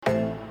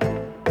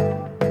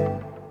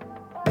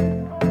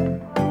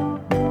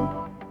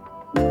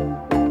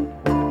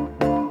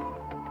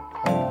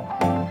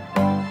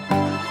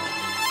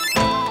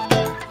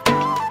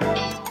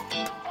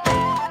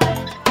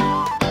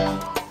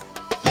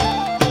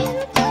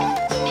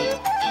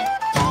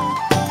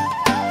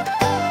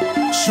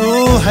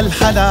شو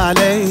هالحلا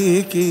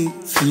عليكي،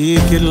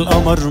 فيك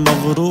القمر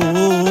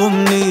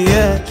مغروم،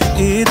 نيات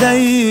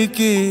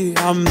ايديكي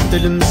عم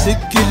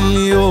تلمسك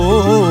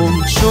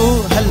اليوم.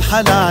 شو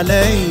هالحلا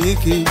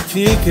عليكي،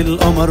 فيك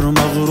القمر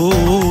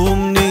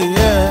مغروم،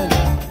 نيات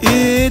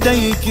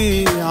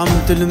ايديكي عم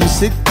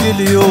تلمسك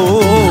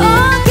اليوم.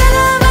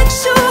 كلامك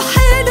شو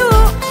حلو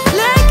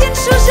لكن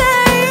شو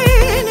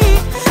جايني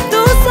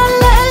توصل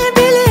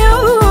لقلبي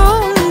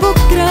اليوم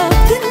بكرة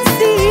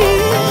بتنسيني.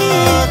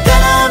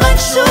 كلامك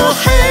شو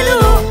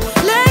حلو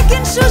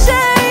لكن شو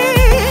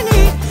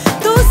جايني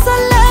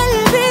توصل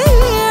لقلبي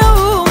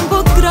اليوم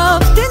بكرة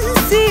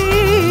بتنسيني.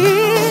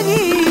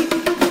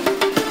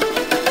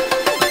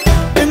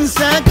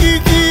 انساكي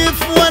كيف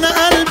وانا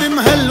قلبي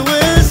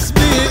مهلوس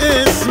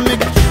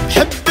باسمك،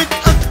 حبك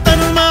اكتر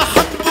ما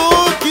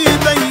حبوكي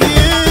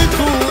بيك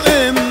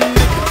وامك.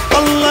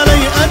 الله لا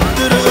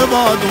يقدر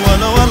ابعد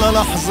ولا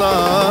لحظة.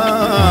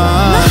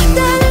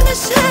 محتال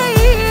مش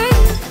هين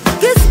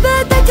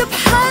كذباتك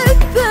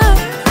بحبك،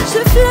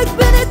 شوفلك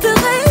بنت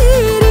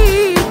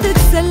غيري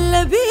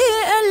تتسلى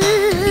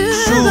بقلبك.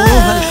 شو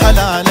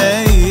هالحلا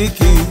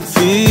عليكي،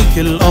 فيك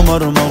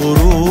القمر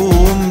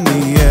مغروم،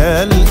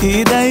 نيال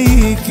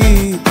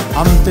ايديكي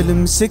عم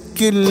تلمسك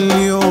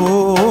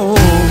اليوم.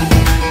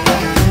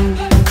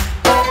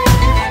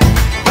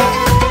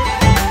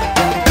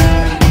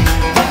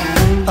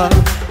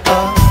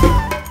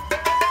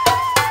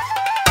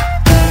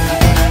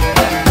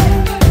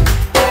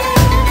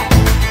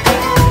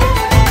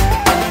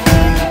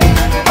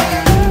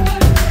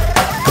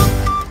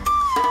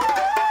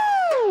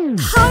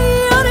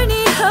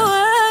 حيرني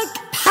هواك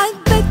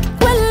بحبك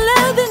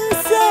ولا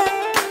بنساك،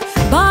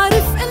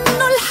 بعرف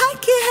انه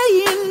الحكي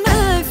هين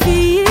ما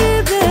في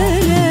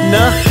بلاك.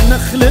 نحن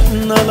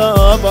خلقنا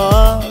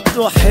لبعض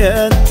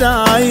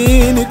وحياة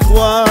عينك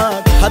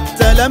وعد،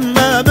 حتى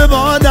لما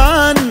ببعد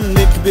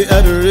عنك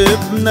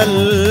بقربنا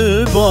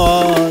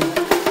البعد.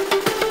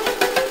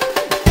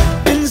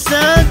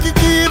 انساك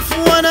كيف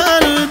وانا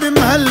قلبي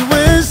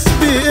مهلوس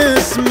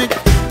باسمك،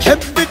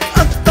 حبك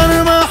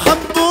اكتر ما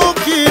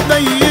حبوكي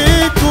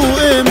بيك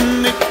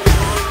وامك.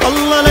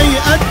 الله لا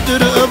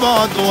يقدر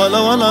ابعد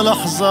ولا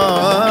لحظة.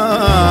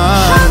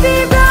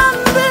 حبيبي عم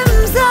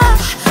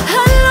بمزح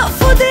هلأ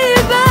فضي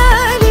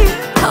بالي،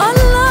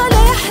 الله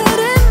لا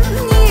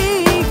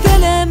يحرمني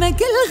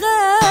كلامك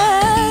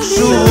الغالي.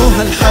 شو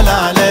هالحلا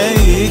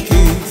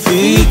عليكي،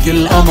 فيك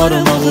القمر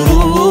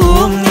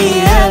مغروم،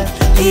 نيات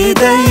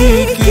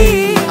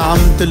ايديكي عم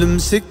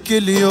تلمسك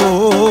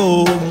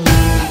اليوم.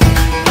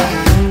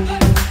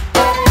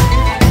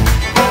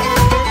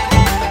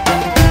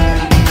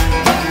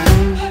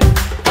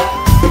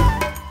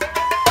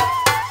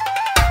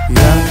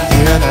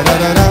 يا لا لا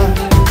لا لا.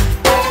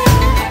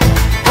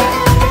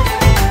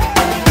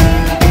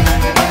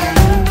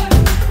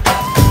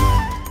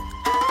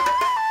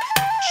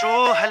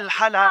 شو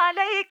هالحلا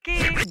عليكي.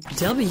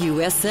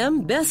 WSM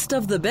Best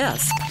of the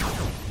Best.